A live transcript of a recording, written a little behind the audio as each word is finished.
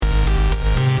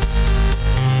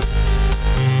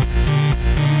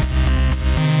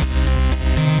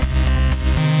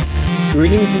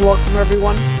Greetings and welcome,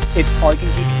 everyone. It's All You Can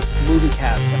Geek Movie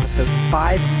Cast, episode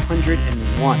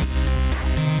 501.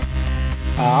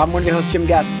 I'm one of your hosts, Jim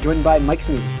Gass, joined by Mike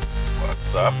Sneed.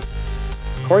 What's up?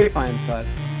 Corey Feinside.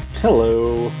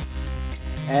 Hello.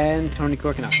 And Tony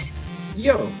Korkanakis.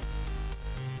 Yo.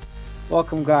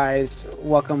 Welcome, guys.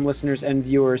 Welcome, listeners and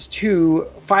viewers, to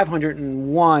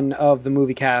 501 of the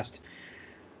Movie Cast.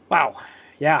 Wow.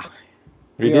 Yeah.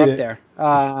 We We're did up there.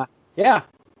 Yeah.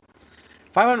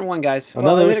 501, guys.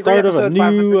 Another start of a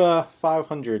new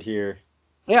 500 here.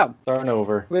 Yeah. Starting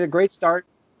over. We had a great start.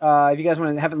 If you guys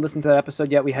haven't listened to that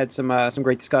episode yet, we had some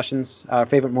great discussions,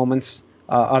 favorite moments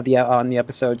on the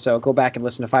episode. So go back and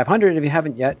listen to 500 if you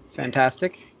haven't yet. It's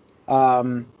fantastic.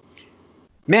 Man,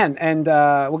 and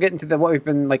we'll get into what we've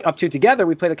been up to together.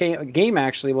 We played a game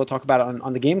actually. We'll talk about it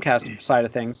on the Gamecast side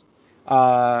of things.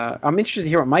 I'm interested to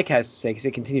hear what Mike has to say because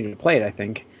he continued to play it, I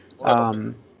think.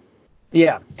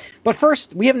 Yeah, but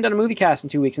first, we haven't done a movie cast in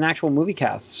 2 weeks, an actual movie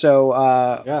cast. So,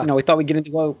 we thought we'd get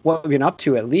into what we've been up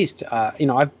to at least.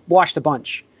 I've watched a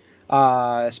bunch.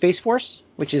 Space Force,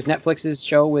 which is Netflix's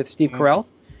show with Steve Carell.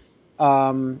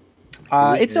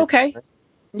 It's okay.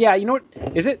 Yeah, you know what?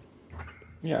 Is it?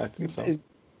 Yeah, I think so.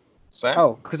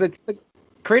 Because it's the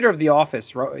creator of The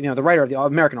Office, the writer of The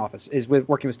American Office, is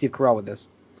working with Steve Carell with this.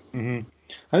 Mm-hmm.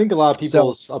 I think a lot of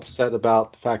people are upset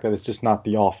about the fact that it's just not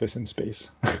The Office in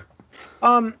space.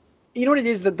 You know what it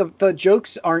is? The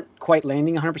jokes aren't quite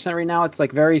landing 100% right now. It's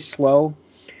very slow.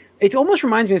 It almost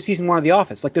reminds me of season 1 of The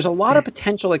Office. There's a lot of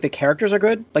potential. The characters are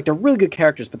good. They're really good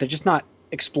characters, but they're just not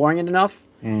exploring it enough.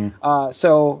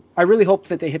 So I really hope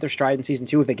that they hit their stride in season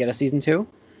 2 if they get a season 2.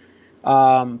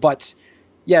 But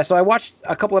yeah, so I watched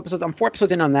a couple episodes. I'm 4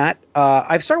 episodes in on that.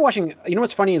 I've started watching. You know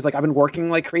what's funny is I've been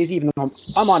working like crazy, even though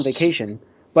I'm on vacation,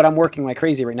 but I'm working like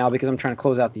crazy right now because I'm trying to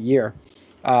close out the year.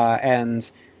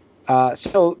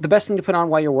 So the best thing to put on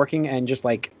while you're working and just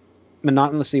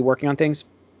monotonously working on things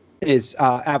is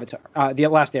Avatar, The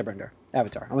Last Airbender.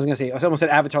 Avatar. I almost said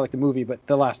Avatar like the movie, but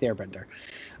The Last Airbender.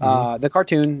 The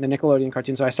cartoon, the Nickelodeon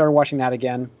cartoon. So I started watching that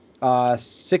again.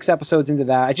 6 episodes into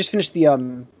that. I just finished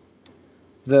the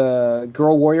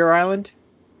Girl Warrior Island.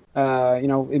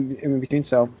 In between.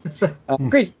 So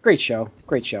great show.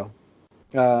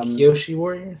 Yoshi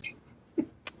Warriors?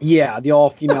 Yeah, the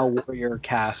all-female warrior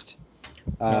cast.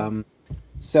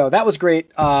 So that was great.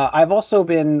 I've also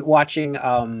been watching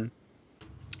What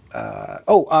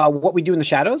We Do in the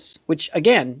Shadows, which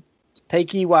again,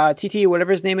 Taika Waititi,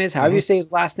 whatever his name is, however you say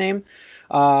his last name,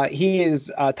 he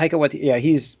is Taika Waititi. Yeah,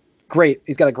 he's great.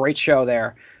 He's got a great show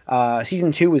there.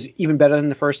 Season 2 was even better than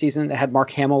the first season. It had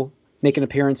Mark Hamill make an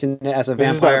appearance in it as a vampire.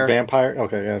 This is that vampire?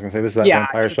 Okay, I was going to say, this is that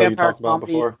vampire show you talked about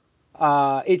before.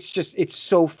 It's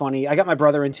so funny. I got my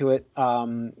brother into it.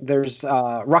 There's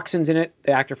Ruxin's in it,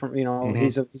 the actor from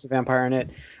he's a vampire in it.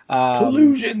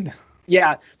 Collusion.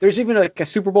 Yeah, there's even a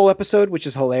Super Bowl episode which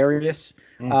is hilarious.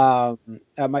 Tim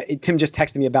just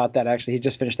texted me about that. Actually, he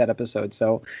just finished that episode,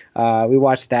 so we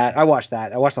watched that. I watched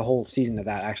that. I watched the whole season of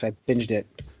that. Actually, I binged it.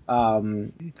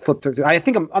 Flipped through. I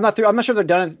think I'm not through. I'm not sure if they're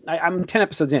done. I'm 10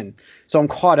 episodes in, so I'm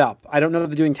caught up. I don't know if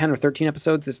they're doing 10 or 13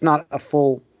 episodes. It's not a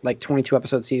full 22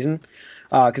 episode season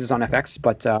because it's on FX,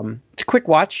 but it's a quick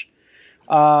watch.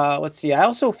 Let's see. I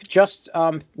also just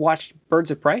watched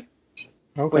Birds of Prey,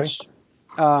 which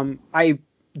I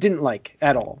didn't like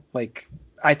at all.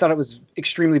 I thought it was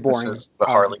extremely boring. This is the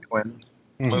Harley Quinn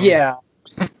movie. Yeah.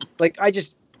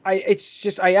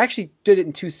 I actually did it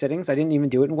in 2 sittings. I didn't even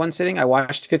do it in 1 sitting. I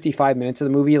watched 55 minutes of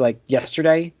the movie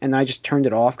yesterday, and then I just turned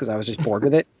it off because I was just bored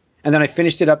with it. And then I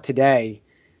finished it up today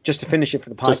just to finish it for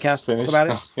the podcast. Talk about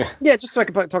it. Yeah, just so I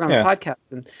could talk on the podcast.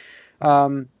 And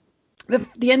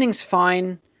the ending's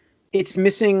fine. It's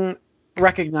missing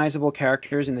recognizable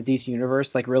characters in the DC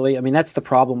universe. Really, I mean, that's the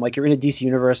problem. You're in a DC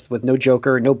universe with no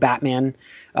Joker, no Batman.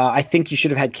 I think you should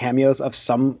have had cameos of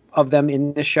some of them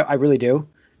in this show. I really do.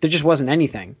 There just wasn't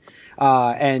anything.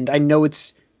 And I know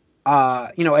it's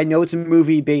I know it's a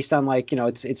movie based on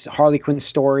it's Harley Quinn's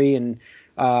story, and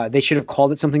they should have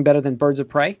called it something better than Birds of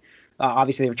Prey.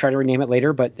 Obviously, they were trying to rename it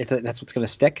later, but that's what's going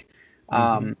to stick.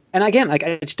 And again,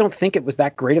 I just don't think it was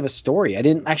that great of a story. I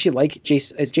didn't actually like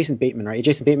Jason. It's Jason Bateman, right?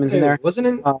 Jason Bateman's in there. Wasn't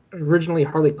it originally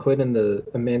Harley Quinn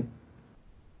and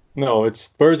No, it's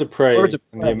Birds of Prey and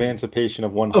the Emancipation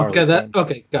of One Harley Quinn.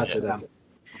 Okay, gotcha. That's it.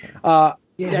 I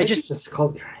just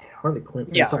called it Harley Quinn.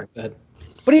 Yeah. Sorry, bad.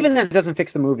 But even then, it doesn't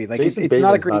fix the movie. Jason it's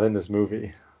Bateman's not in this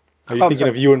movie. Are you thinking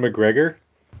of Ewan McGregor?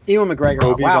 Ewan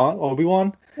McGregor.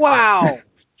 Obi-Wan? Wow.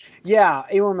 Yeah,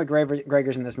 Ewan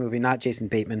McGregor's in this movie, not Jason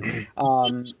Bateman.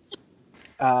 Ewan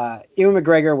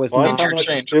McGregor was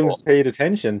interchangeable. Jim's paid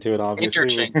attention to it, obviously.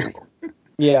 Interchangeable.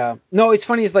 Yeah. No, it's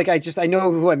funny. It's like I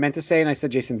know who I meant to say, and I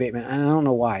said Jason Bateman. And I don't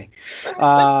know why.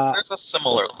 There's a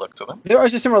similar look to them. There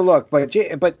is a similar look, but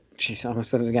jeez, I almost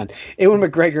said it again. Ewan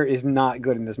McGregor is not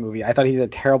good in this movie. I thought he did a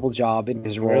terrible job in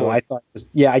his role. Really? I thought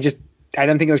I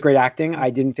didn't think it was great acting. I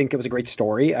didn't think it was a great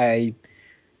story. I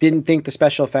didn't think the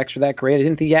special effects were that great. I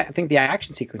didn't think the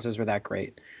action sequences were that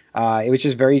great. It was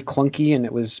just very clunky, and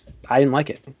I didn't like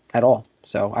it at all.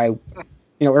 So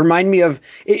it reminded me of,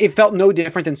 it felt no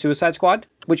different than Suicide Squad,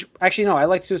 which actually, no, I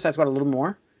liked Suicide Squad a little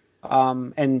more.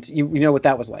 And you know what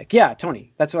that was like. Yeah,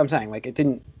 Tony, that's what I'm saying. Like, it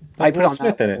didn't, I put on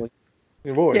Smith that. in it.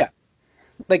 Your boy. Yeah.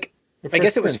 Like, I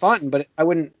guess it was fun, but I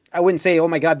wouldn't say, oh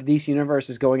my God, the DC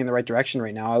universe is going in the right direction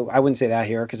right now. I wouldn't say that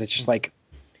here, because it's just like,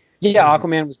 yeah,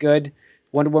 Aquaman was good.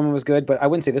 Wonder Woman was good, but I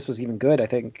wouldn't say this was even good. I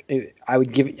think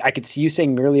I could see you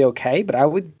saying merely okay, but I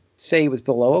would say it was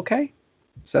below okay.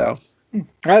 So I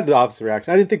had the opposite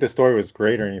reaction. I didn't think the story was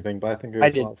great or anything, but I think it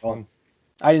was a lot of fun.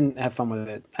 I didn't have fun with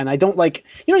it, and I don't like.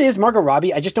 You know what it is, Margot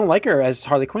Robbie. I just don't like her as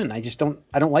Harley Quinn. I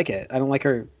don't like it. I don't like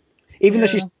her, even though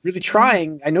she's really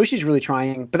trying. I know she's really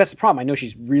trying, but that's the problem. I know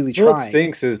she's really trying. What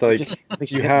stinks is like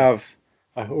you have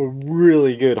a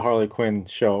really good Harley Quinn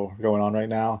show going on right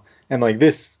now, and like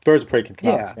this Birds of Prey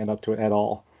cannot stand up to it at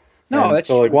all. No, that's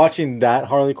so true. Like watching that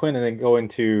Harley Quinn and then go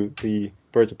into the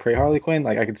Birds of Prey Harley Quinn,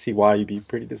 like I could see why you'd be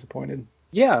pretty disappointed.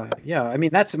 Yeah. I mean,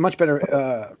 that's a much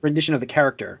better rendition of the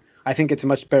character. I think it's a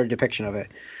much better depiction of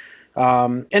it.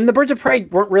 And the Birds of Prey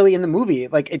weren't really in the movie.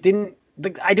 Like, it didn't.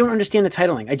 I don't understand the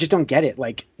titling. I just don't get it.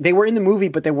 Like, they were in the movie,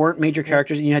 but they weren't major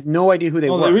characters, and you had no idea who they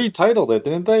were. They retitled it,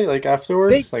 didn't they? Like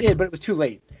afterwards. They did, but it was too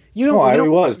late. It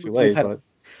was too late. But...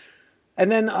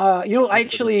 And then, I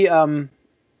actually,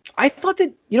 I thought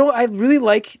that, I really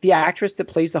like the actress that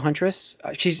plays the Huntress.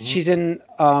 She's in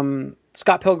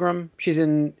Scott Pilgrim. She's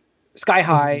in Sky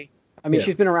High. I mean,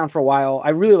 she's been around for a while. I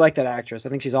really like that actress. I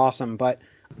think she's awesome, but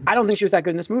I don't think she was that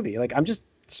good in this movie. Like, I'm just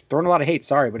throwing a lot of hate.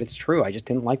 Sorry, but it's true. I just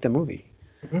didn't like the movie.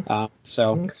 And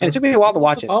it took me a while to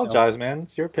watch it. Apologize, man.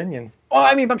 It's your opinion. Well,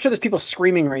 I mean, I'm sure there's people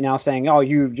screaming right now saying, "Oh,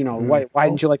 why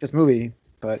didn't you like this movie?"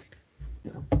 But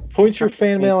point your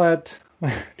fan mail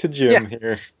to Jim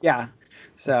here. Yeah.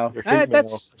 So I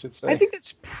think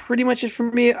that's pretty much it for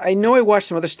me. I know I watched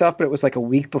some other stuff, but it was like a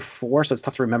week before, so it's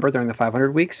tough to remember during the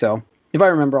 500 week. So if I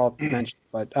remember, I'll mention.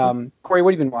 But Corey,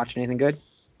 what have you been watching? Anything good?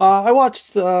 I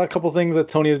watched a couple things that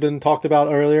Tony had been talked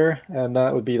about earlier, and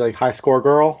that would be like High Score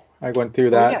Girl. I went through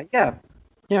that. Yeah.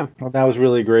 Well, that was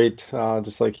really great.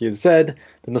 Just like he had said,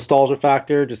 the nostalgia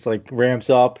factor just like ramps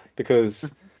up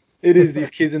because it is these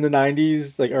kids in the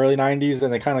 90s, like early 90s,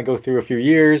 and they kind of go through a few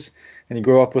years, and you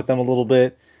grow up with them a little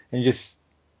bit, and you just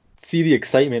see the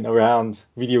excitement around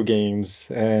video games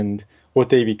and what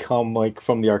they become, like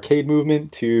from the arcade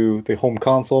movement to the home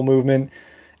console movement.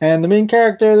 And the main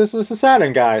character, this is a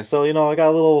Saturn guy, so I got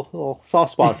a little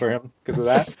soft spot for him because of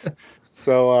that.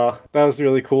 So that was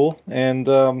really cool, and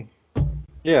so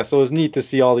it was neat to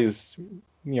see all these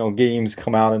games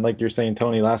come out. And like you're saying,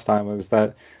 Tony, last time, was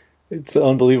that it's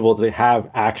unbelievable that they have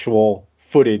actual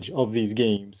footage of these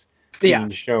games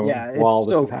being shown. Yeah, it's while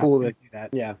so this cool to do that.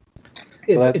 Yeah,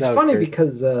 it's funny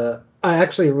because I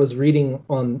actually was reading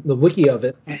on the wiki of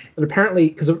it, and apparently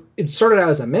because it started out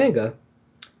as a manga.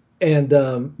 And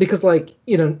because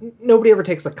nobody ever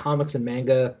takes like comics and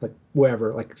manga like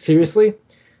wherever like seriously,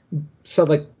 so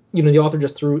like the author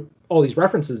just threw all these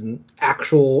references and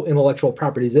actual intellectual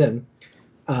properties in,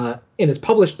 and it's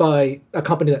published by a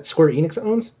company that Square Enix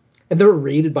owns, and they were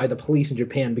raided by the police in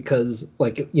Japan because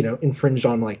infringed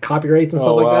on like copyrights and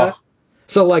stuff like that.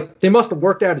 So like they must have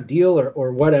worked out a deal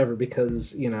or whatever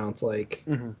because it's like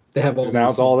they have all these, now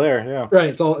it's all there, yeah. Right,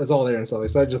 it's all there and stuff.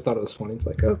 So I just thought it was funny. It's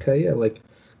like okay, yeah, like.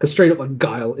 Because straight up, like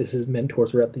Guile is his mentor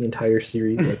throughout the entire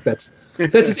series. Like that's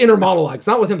his inner monologue. It's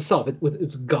not with himself.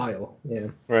 It's Guile. Yeah.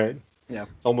 Right. Yeah.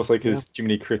 It's almost like his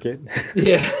Jiminy Cricket.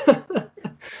 Yeah.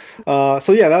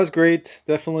 So yeah, that was great.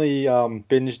 Definitely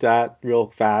binged that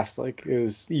real fast. Like it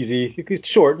was easy. It's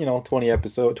short,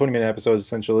 20-minute episodes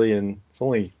essentially, and it's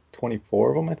only 24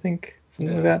 of them, I think,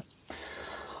 something like that.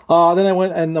 Then I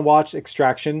went and watched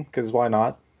Extraction because why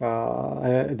not?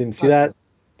 I didn't see that.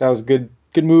 That was good.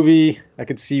 Good movie. I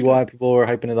could see why people were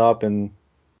hyping it up, and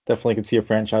definitely could see a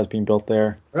franchise being built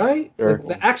there. Right? Sure.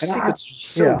 The action sequence was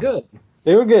so good.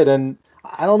 They were good, and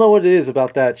I don't know what it is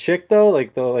about that chick though.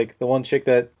 Like the one chick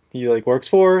that he like works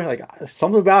for. Like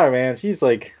something about her, man. She's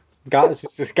like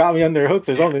she's just got me under hooks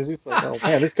or something. She's like, oh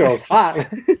man, this girl's hot.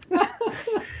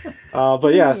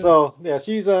 But yeah, so yeah,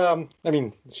 she's the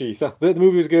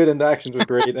movie was good and the action was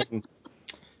great, and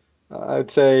I'd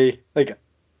say like.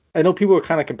 I know people are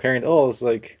kind of comparing, it's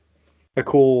like a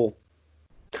cool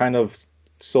kind of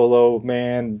solo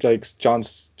man, like John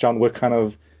Wick kind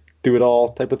of do it all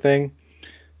type of thing.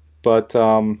 But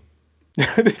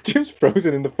Jim's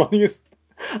frozen in the funniest.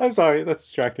 I'm sorry, that's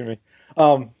distracting me.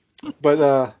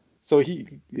 So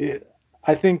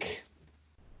I think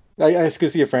I just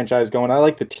could see a franchise going. I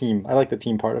like the team. I like the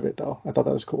team part of it though. I thought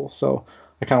that was cool. So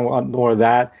I kind of want more of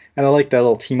that, and I like that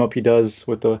little team up he does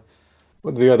with the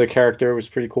other character. It was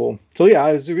pretty cool. So yeah,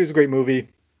 it was a great movie.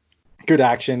 Good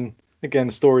action. Again,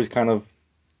 the story's kind of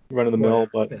run of the mill,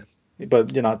 but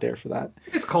you're not there for that.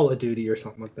 It's Call of Duty or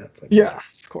something like that. Yeah,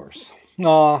 of course.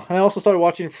 I also started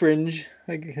watching Fringe.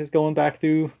 Is going back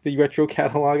through the retro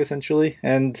catalog essentially,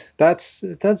 and that's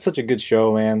such a good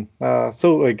show, man.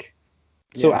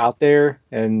 So out there,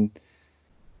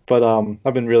 but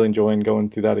I've been really enjoying going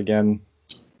through that again.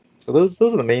 So those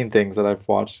are the main things that I've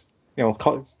watched.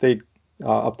 Stayed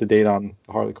up to date on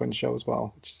the Harley Quinn show as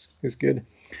well, which is good.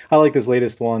 I like this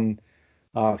latest one.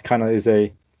 Kind of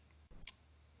they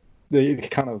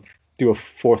kind of do a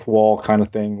fourth wall kind of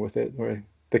thing with it, where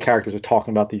the characters are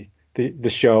talking about the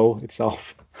show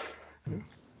itself.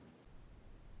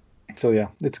 So yeah,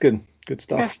 it's good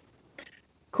stuff. Yeah.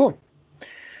 Cool.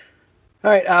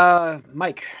 All right,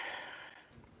 Mike,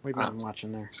 what have you been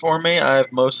watching there? For me,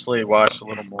 I've mostly watched a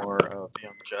little more of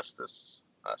Young Justice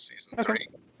season 3.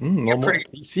 Pretty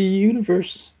DC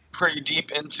Universe. Pretty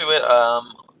deep into it,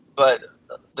 but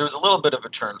there was a little bit of a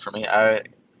turn for me. I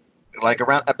like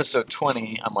around episode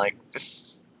 20. I'm like,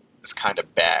 this is kind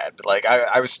of bad. But like,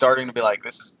 I was starting to be like,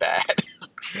 this is bad.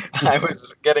 I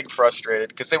was getting frustrated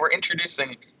because they were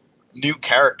introducing new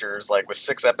characters like with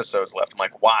 6 episodes left. I'm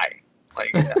like, why?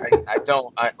 Like,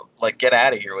 I like, get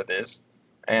out of here with this.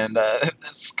 And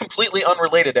it's completely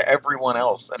unrelated to everyone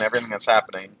else and everything that's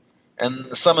happening. And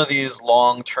some of these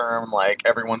long-term, like,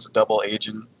 everyone's a double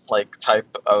agent, like,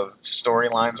 type of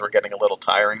storylines were getting a little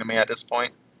tiring to me at this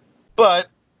point. But,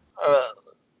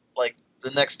 like,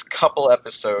 the next couple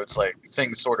episodes, like,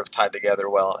 things sort of tied together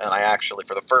well. And I actually,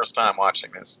 for the first time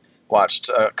watching this, watched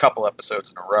a couple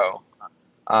episodes in a row.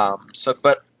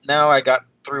 But now I got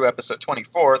through episode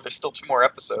 24. There's still 2 more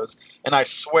episodes. And I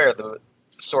swear the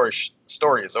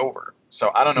story is over.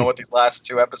 So I don't know what these last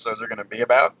 2 episodes are going to be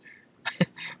about.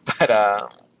 But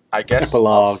I guess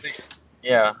I'll see.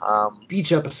 Yeah.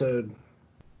 Beach episode.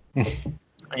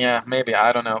 Yeah, maybe.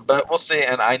 I don't know. But we'll see.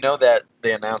 And I know that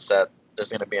they announced that there's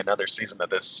going to be another season of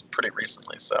this pretty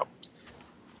recently. So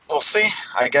we'll see.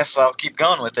 I guess I'll keep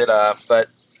going with it. But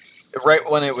right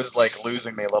when it was like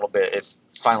losing me a little bit, it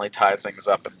finally tied things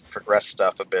up and progressed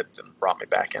stuff a bit and brought me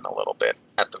back in a little bit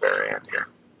at the very end here.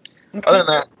 Okay. Other than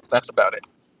that, that's about it.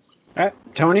 All right.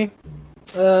 Tony?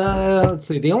 Let's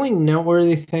see. The only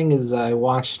noteworthy thing is I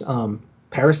watched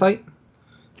Parasite.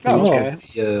 Oh,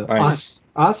 okay. Nice.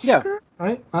 Oscar? Yeah.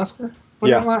 Right? Oscar?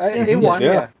 It won.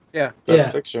 Yeah.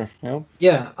 Best picture. Yeah.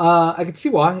 Yeah. I could see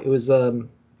why. It was a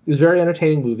very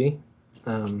entertaining movie.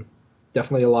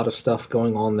 Definitely a lot of stuff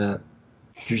going on that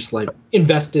you're just like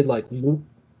invested. Like,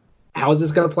 how is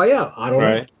this going to play out? I don't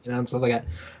know. And stuff like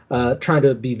that. Trying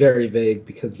to be very vague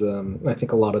because I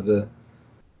think a lot of the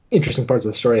interesting parts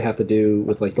of the story have to do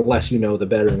with like the less you know, the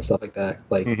better and stuff like that.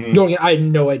 Like, I had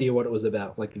no idea what it was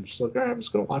about. Like, you're just like, all right, I'm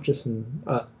just going to watch this, and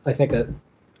I think it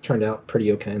turned out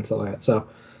pretty okay and stuff like that. So,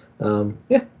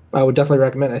 yeah, I would definitely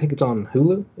recommend. I think it's on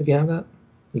Hulu if you have that.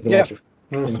 You can watch it.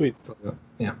 Oh, sweet.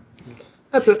 Yeah,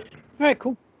 that's it. All right,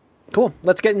 cool.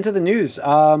 Let's get into the news.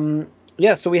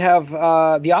 Yeah, so we have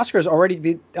the Oscars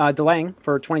already delaying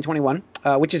for 2021,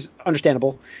 which is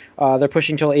understandable. They're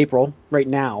pushing till April right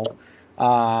now.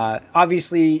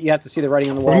 Obviously, you have to see the writing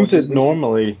on the wall. When is it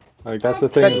normally? Like, that's the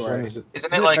thing. February.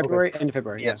 Isn't it like February? End of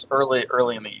February. Yeah, it's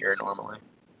early in the year normally.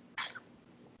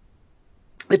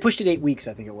 They pushed it 8 weeks,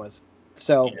 I think it was.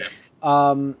 So,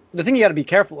 the thing you got to be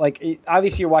careful. Like,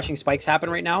 obviously, you're watching spikes happen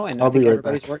right now, and I think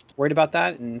everybody's worried about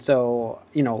that. And so,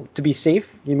 to be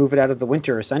safe, you move it out of the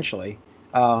winter essentially,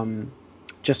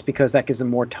 just because that gives them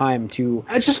more time to.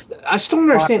 I just don't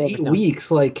understand 8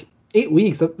 weeks. Like 8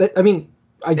 weeks. I mean.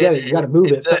 I get it. You got to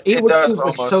move it. But 8 weeks seems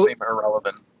like seem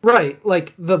irrelevant. Right.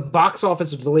 Like, the box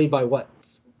office was delayed by what?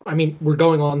 I mean, we're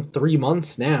going on 3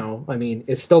 months now. I mean,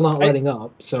 it's still not letting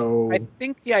up. So I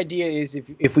think the idea is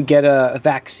if we get a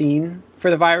vaccine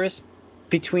for the virus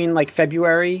between like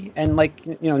February and like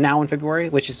now in February,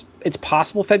 which is it's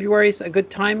possible February is a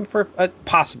good time for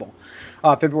possible.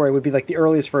 February would be like the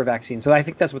earliest for a vaccine. So I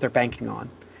think that's what they're banking on.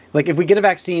 Like, if we get a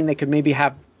vaccine, they could maybe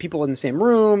have people in the same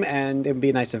room and it would be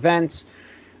a nice event.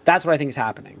 That's what I think is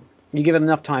happening. You give it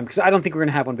enough time, because I don't think we're going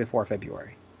to have one before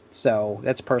February. So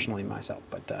that's personally myself.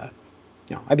 But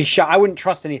I'd be shocked. I wouldn't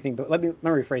trust anything, but let me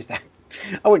rephrase that.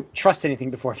 I wouldn't trust anything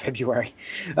before February,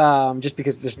 just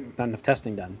because there's not enough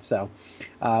testing done. So,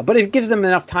 but it gives them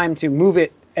enough time to move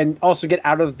it and also get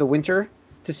out of the winter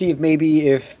to see if we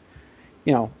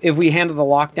handle the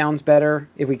lockdowns better,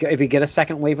 if we get a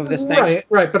second wave of this thing.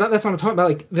 Right. But that's what I'm talking about.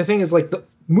 Like the thing is, like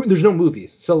there's no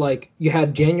movies, so like you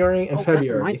had January and February.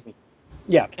 That reminds me.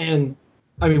 Yeah. And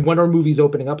I mean, when are movies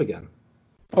opening up again?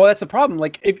 Well, that's the problem.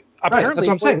 Like, apparently, that's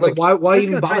what I'm saying. Like, why this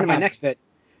even is going to tie into my next bit?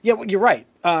 Yeah, well, you're right.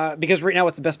 Because right now,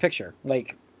 it's the best picture.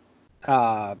 Like,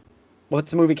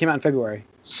 what's the movie came out in February?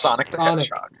 Sonic the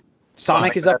Hedgehog.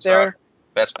 Sonic is up there.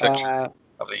 Best picture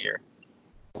of the year.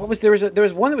 What was there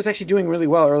was one that was actually doing really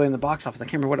well early in the box office. I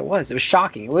can't remember what it was. It was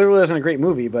shocking. It literally wasn't a great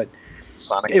movie, but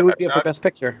Sonic it would be up for best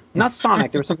picture. Not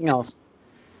Sonic. There was something else.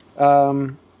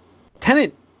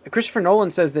 Tenet. Christopher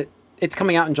Nolan says that it's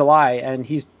coming out in July, and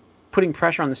he's putting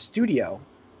pressure on the studio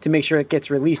to make sure it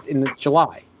gets released in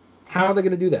July. How are they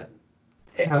going to do that?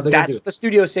 That's what the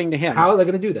studio is saying to him. How are they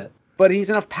going to do that? But he's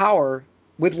enough power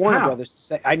with Warner Brothers to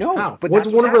say, I know. How? But what's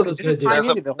Warner Brothers going to do?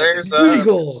 There's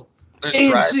legal. There's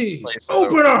AMC,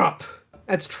 open up.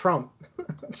 That's Trump.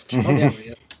 That's Trump.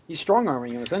 Yeah. He's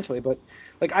strong-arming him, essentially. But,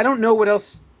 like, I don't know what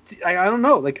else. I don't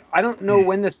know. Like, I don't know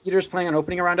when the theater's planning on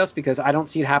opening around us because I don't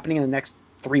see it happening in the next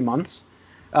 3 months.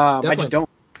 I just don't.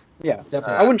 Yeah,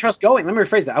 definitely. I wouldn't trust going. Let me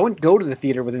rephrase that. I wouldn't go to the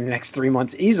theater within the next 3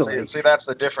 months easily. See, that's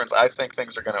the difference. I think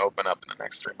things are going to open up in the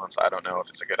next 3 months. I don't know if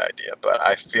it's a good idea, but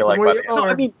I feel like by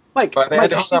the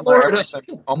end of summer,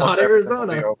 almost everything will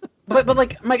be open. But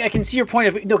like, Mike, I can see your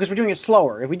point because we're doing it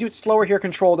slower. If we do it slower here,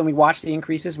 controlled, and we watch the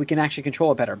increases, we can actually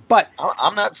control it better. But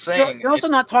I'm not saying you're also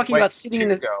not talking about sitting in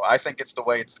the. Go. I think it's the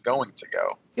way it's going to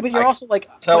go. Yeah, but you're also like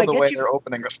the way they're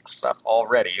opening stuff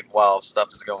already while stuff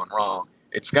is going wrong.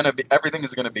 Everything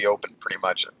is gonna be open pretty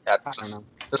much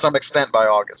to some extent by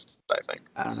August, I think.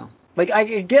 I don't know. Like I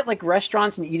get like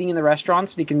restaurants and eating in the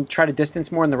restaurants. You can try to distance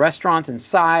more in the restaurants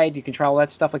inside. You can try all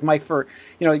that stuff. Like Mike, for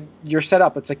your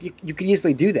setup, it's like you could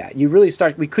easily do that.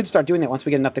 We could start doing that once we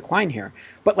get enough decline here.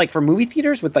 But like for movie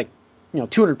theaters with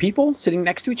 200 people sitting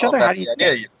next to each other, how do you?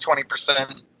 Yeah,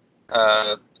 20%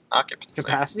 occupancy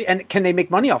capacity, and can they make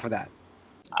money off of that?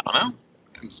 I don't know.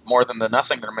 It's more than the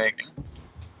nothing they're making.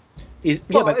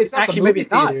 But it's actually maybe it's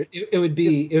not. It would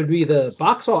be the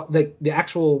box office, the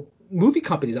actual movie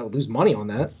companies that would lose money on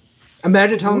that.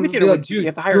 Imagine telling them, like, dude,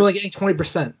 you're like getting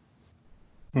 20%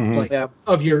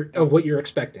 of what you're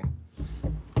expecting.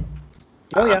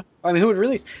 Oh yeah, I mean, who would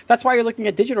release? That's why you're looking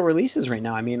at digital releases right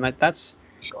now. I mean, like that's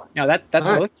sure. That's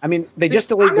right. I mean, they just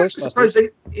delayed Ghostbusters.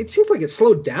 It seems like it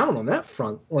slowed down on that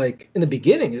front. Like in the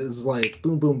beginning, it was like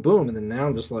boom, boom, boom, and then now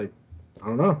I'm just like, I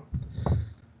don't know.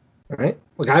 Right?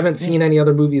 Like I haven't seen any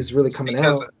other movies really coming out.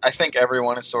 Because I think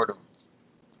everyone is sort of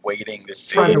waiting to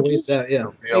see. Trying to wait that, yeah.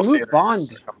 They moved Bond.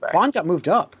 Bond got moved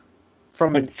up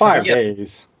from like 5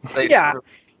 days.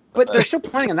 But they're still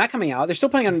planning on that coming out. They're still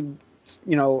planning on, that's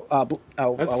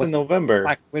in November.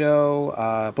 Black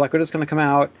Widow. Black Widow's going to come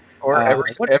out. Or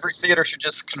every theater should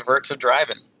just convert to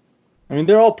drive-in. I mean,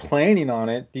 they're all planning on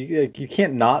it. You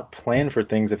can't not plan for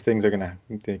things if things are going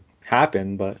to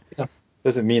happen, but. Yeah.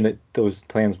 Doesn't mean that those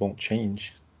plans won't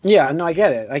change. Yeah, no, I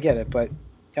get it, but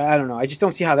I don't know. I just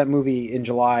don't see how that movie in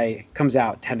July comes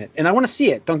out, Tenet, and I want to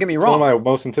see it. Don't get me wrong. It's one of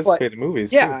my most anticipated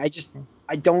movies. Yeah, too.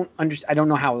 I don't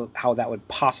know how that would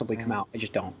possibly come out. I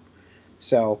just don't.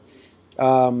 So,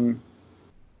 I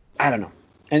don't know,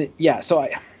 and yeah, so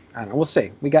I don't know. We'll see.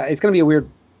 It's gonna be a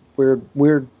weird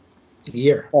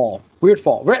year. Weird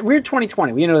fall. Weird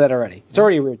 2020. We know that already. It's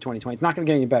already a weird 2020. It's not gonna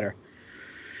get any better.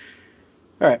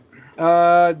 All right.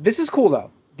 This is cool though.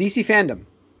 DC fandom.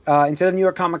 Instead of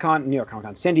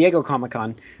San Diego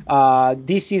Comic-Con,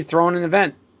 DC's throwing an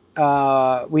event.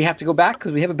 We have to go back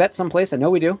because we have a bet someplace. I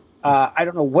know we do. I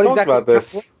don't know what exactly. Talk about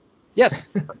this. Yes.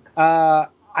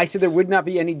 I said there would not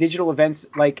be any digital events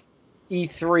like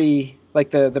E3,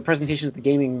 like the presentations of the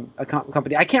gaming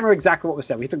company. I can't remember exactly what was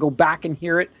said. We have to go back and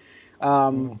hear it.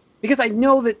 Because I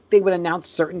know that they would announce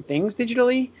certain things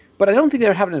digitally, but I don't think they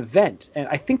would have an event, and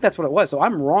I think that's what it was. So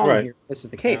I'm wrong here. This is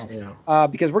the case,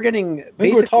 because we're getting. I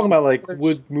think we're talking about like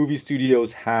would movie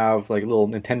studios have like little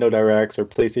Nintendo Directs or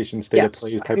PlayStation State of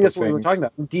Plays type of things. I think that's what we were talking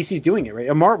about. DC's doing it,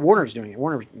 right? Warner's doing it.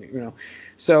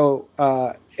 So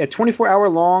a 24-hour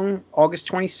long, August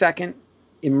 22nd,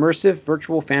 immersive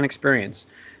virtual fan experience.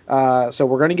 So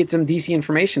we're going to get some DC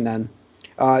information then.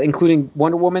 Including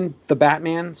Wonder Woman, The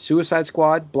Batman, Suicide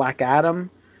Squad, Black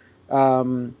Adam,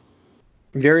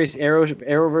 various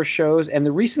Arrowverse shows, and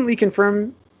the recently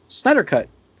confirmed Snyder Cut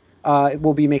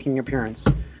will be making an appearance.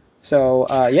 So,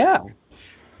 I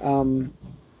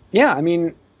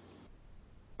mean,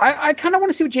 I kind of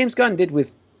want to see what James Gunn did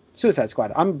with Suicide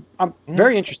Squad. I'm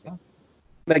very interested.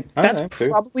 Like that's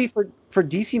probably for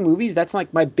DC movies. That's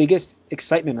like my biggest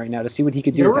excitement right now to see what he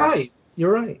could do. You're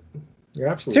right. You're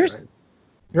absolutely seriously.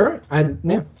 Right. You're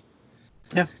right.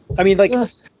 Yeah. I mean, like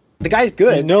the guy's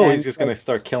good. He's just gonna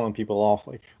start killing people off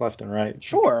like left and right.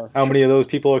 Sure. How many of those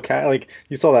people are like?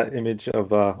 You saw that image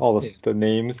of all the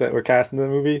names that were cast in the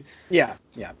movie. Yeah.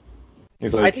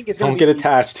 He's like, I think it's don't get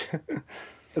attached.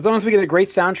 As long as we get a great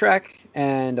soundtrack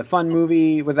and a fun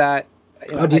movie with that.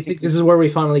 Do you think this is where we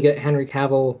finally get Henry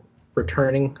Cavill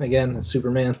returning again as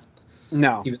Superman?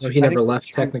 No. Even though he never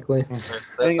left, technically.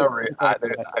 There's no reason. I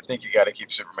think you got to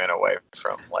keep Superman away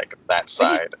from like that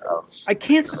side of. I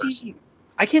can't see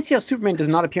how Superman does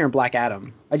not appear in Black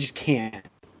Adam. I just can't.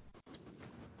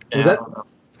 Is that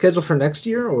scheduled for next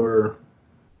year or?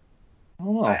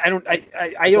 I don't know.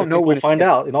 I don't know when we'll find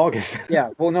out in August.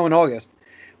 Yeah, we'll know in August.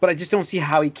 But I just don't see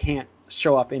how he can't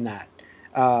show up in that.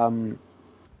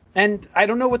 And I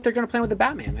don't know what they're going to plan with the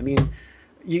Batman. I mean,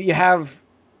 you have...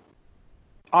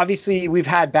 Obviously, we've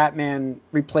had Batman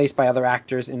replaced by other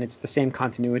actors, and it's the same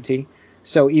continuity.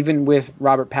 So even with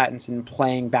Robert Pattinson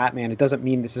playing Batman, it doesn't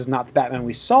mean this is not the Batman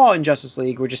we saw in Justice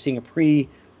League. We're just seeing a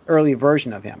early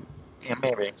version of him. Yeah,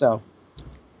 maybe. So...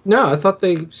 No, I thought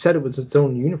they said it was its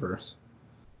own universe.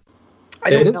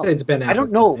 I didn't say it's Ben Affleck. I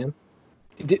don't know. Batman.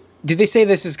 Did they say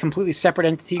this is completely separate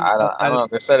entity? I don't know.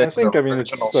 They said it's it's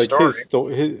like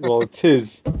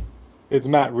it's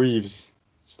Matt Reeves'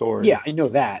 story. Yeah, I know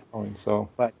that. So,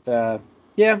 but yeah.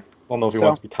 I don't know if he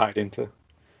wants to be tied into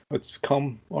what's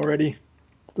come already.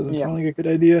 Doesn't sound like a good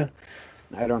idea.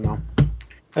 I don't know.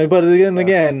 But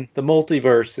again, the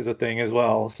multiverse is a thing as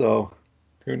well. So,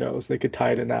 who knows? They could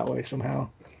tie it in that way somehow.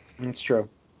 That's true.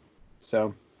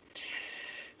 So,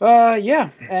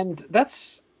 and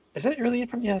is that really it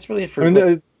from? Yeah, that's really it for. I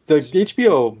mean, the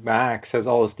HBO Max has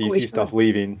all this DC stuff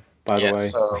leaving. By the way,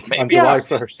 so maybe, on July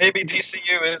 1st. Maybe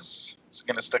DCU is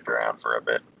going to stick around for a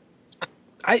bit.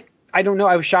 I don't know.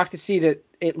 I was shocked to see that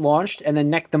it launched and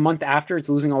then the month after it's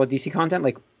losing all the DC content.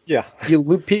 Like, yeah, you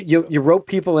rope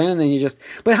people in and then you just.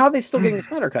 But how are they still getting the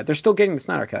Snyder Cut? They're still getting the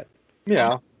Snyder Cut.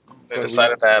 Yeah, they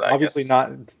decided that. Obviously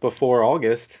not before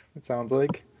August. It sounds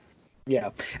like.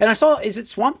 Yeah, and I saw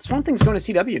Swamp Thing's going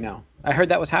to CW now. I heard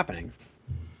that was happening.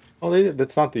 Well,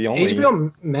 that's not the only.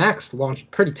 HBO Max launched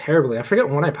pretty terribly. I forget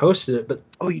when I posted it, but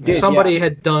you did. Somebody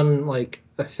had done like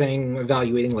a thing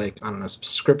evaluating like I don't know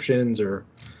subscriptions or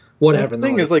whatever. The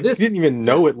thing is, like, you didn't even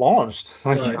know it launched.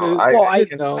 Like,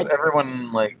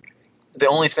 everyone like the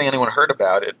only thing anyone heard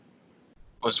about it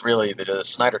was really the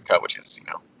Snyder Cut, which is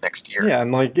next year. Yeah,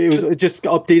 and like it just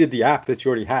updated the app that you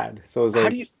already had. So it was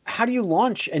like, how do you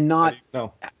launch and not?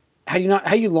 How do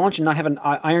you launch and not have an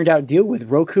ironed out deal with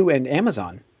Roku and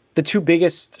Amazon, the two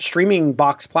biggest streaming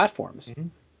box platforms? Mm-hmm.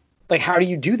 Like, how do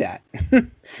you do that? You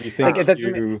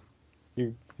think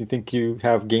you think you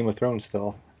have Game of Thrones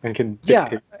still and can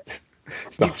dictate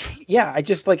stuff? I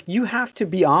just like you have to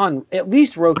be on at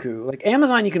least Roku. Like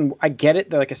Amazon, I get it.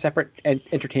 They're like a separate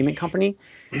entertainment company.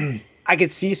 I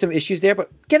could see some issues there, but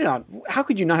get it on. How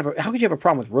could you have a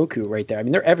problem with Roku right there? I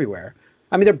mean, they're everywhere.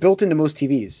 I mean, they're built into most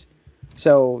TVs.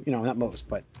 So, not most,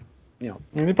 but, I mean,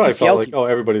 they probably felt like,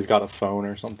 everybody's got a phone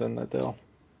or something that they'll...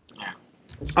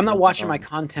 I'm not watching my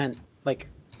content. Like,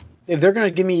 if they're going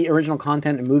to give me original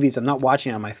content and movies, I'm not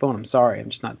watching it on my phone. I'm sorry. I'm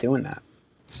just not doing that.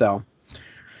 So,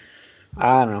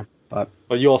 I don't know.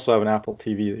 But you also have an Apple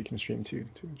TV that you can stream to,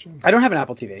 Jim. I don't have an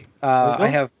Apple TV. I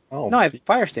have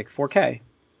Fire Stick 4K.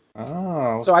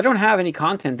 Oh. So I don't have any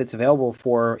content that's available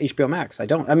for HBO Max. I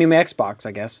don't. I mean, my Xbox,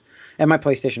 I guess, and my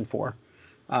PlayStation 4.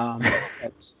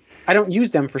 I don't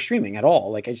use them for streaming at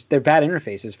all. Like, they're bad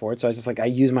interfaces for it. So I was just like, I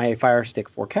use my Fire Stick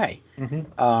 4K.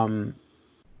 Mm-hmm.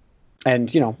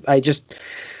 And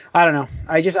I don't know.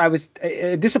 I was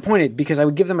disappointed because I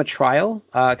would give them a trial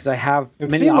because I have.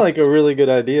 It seemed like a really good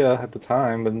idea at the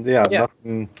time, but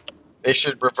nothing. They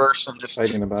should reverse and just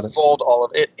fold all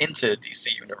of it into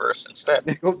DC Universe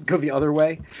instead. Go the other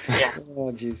way. Yeah.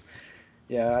 Oh, jeez.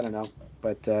 Yeah, I don't know,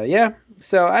 but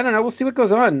So I don't know. We'll see what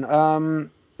goes on.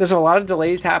 There's a lot of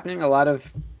delays happening. A lot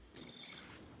of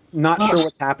not sure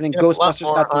what's happening.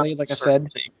 Ghostbusters got delayed, like I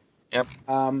said. Yep.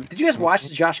 Did you guys watch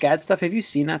the Josh Gad stuff? Have you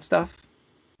seen that stuff?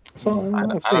 So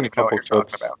I've seen a couple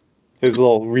clips. His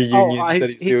little reunions that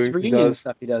he's doing. His reunion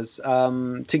stuff he does.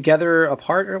 Together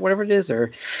Apart or whatever it is, or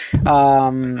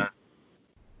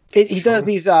he does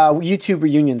these YouTube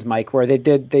reunions, Mike, where they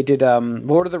did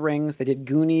Lord of the Rings, they did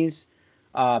Goonies,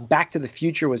 Back to the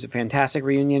Future was a fantastic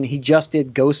reunion. He just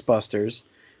did Ghostbusters.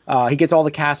 He gets all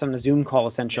the cast on a Zoom call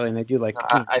essentially, and they do like.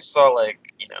 I saw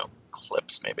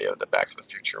clips maybe of the Back to the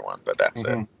Future one, but that's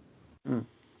it.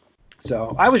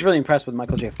 So I was really impressed with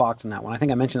Michael J. Fox in that one. I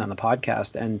think I mentioned that on the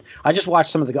podcast, and I just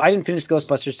watched some of the. I didn't finish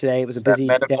Ghostbusters today. It was a busy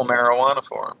medical day. Marijuana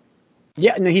for him.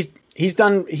 Yeah, no, he's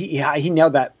done. He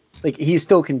nailed that. Like he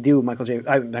still can do Michael J.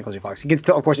 Fox. He can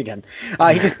still, of course, he can.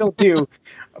 He can still do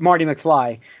Marty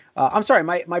McFly. I'm sorry,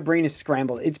 my brain is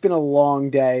scrambled. It's been a long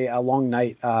day, a long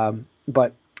night.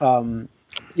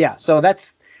 Yeah. So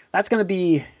that's going to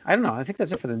be. I don't know. I think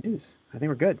that's it for the news. I think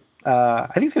we're good. I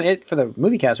think it's going to be it for the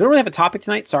movie cast. We don't really have a topic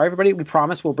tonight. Sorry, everybody. We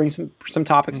promise we'll bring some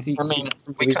topics to you. I mean,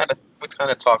 we kind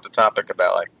of talked a topic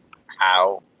about like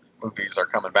how movies are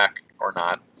coming back or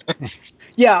not.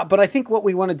 Yeah, but I think what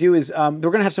we want to do is we're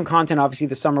going to have some content, obviously,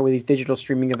 this summer with these digital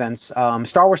streaming events.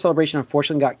 Star Wars Celebration,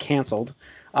 unfortunately, got canceled.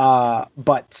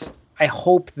 But I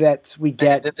hope that we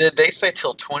get... Did they say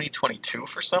till 2022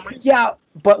 for some reason? Yeah,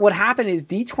 but what happened is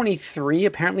D23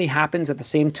 apparently happens at the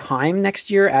same time next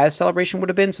year as Celebration would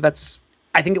have been. So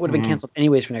I think it would have been canceled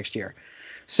anyways for next year.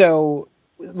 So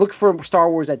look for Star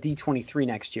Wars at D23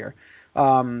 next year.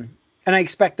 And I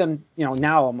expect them,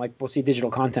 now I'm like, we'll see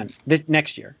digital content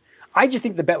next year. I just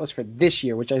think the bet was for this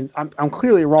year, which I'm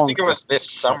clearly wrong. I think it was this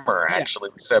summer, actually,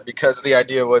 we said, because the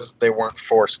idea was they weren't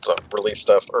forced to release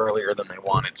stuff earlier than they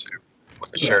wanted to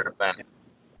with a shared event.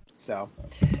 So,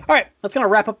 all right, that's going to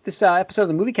wrap up this episode of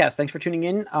the Movie Cast. Thanks for tuning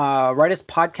in. Write us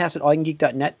podcast at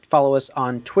allyoucangeek.net. Follow us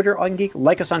on Twitter, All You Can Geek.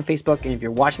 Like us on Facebook. And if you're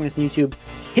watching this on YouTube,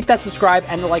 hit that subscribe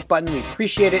and the like button. We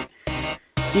appreciate it.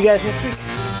 See you guys next week.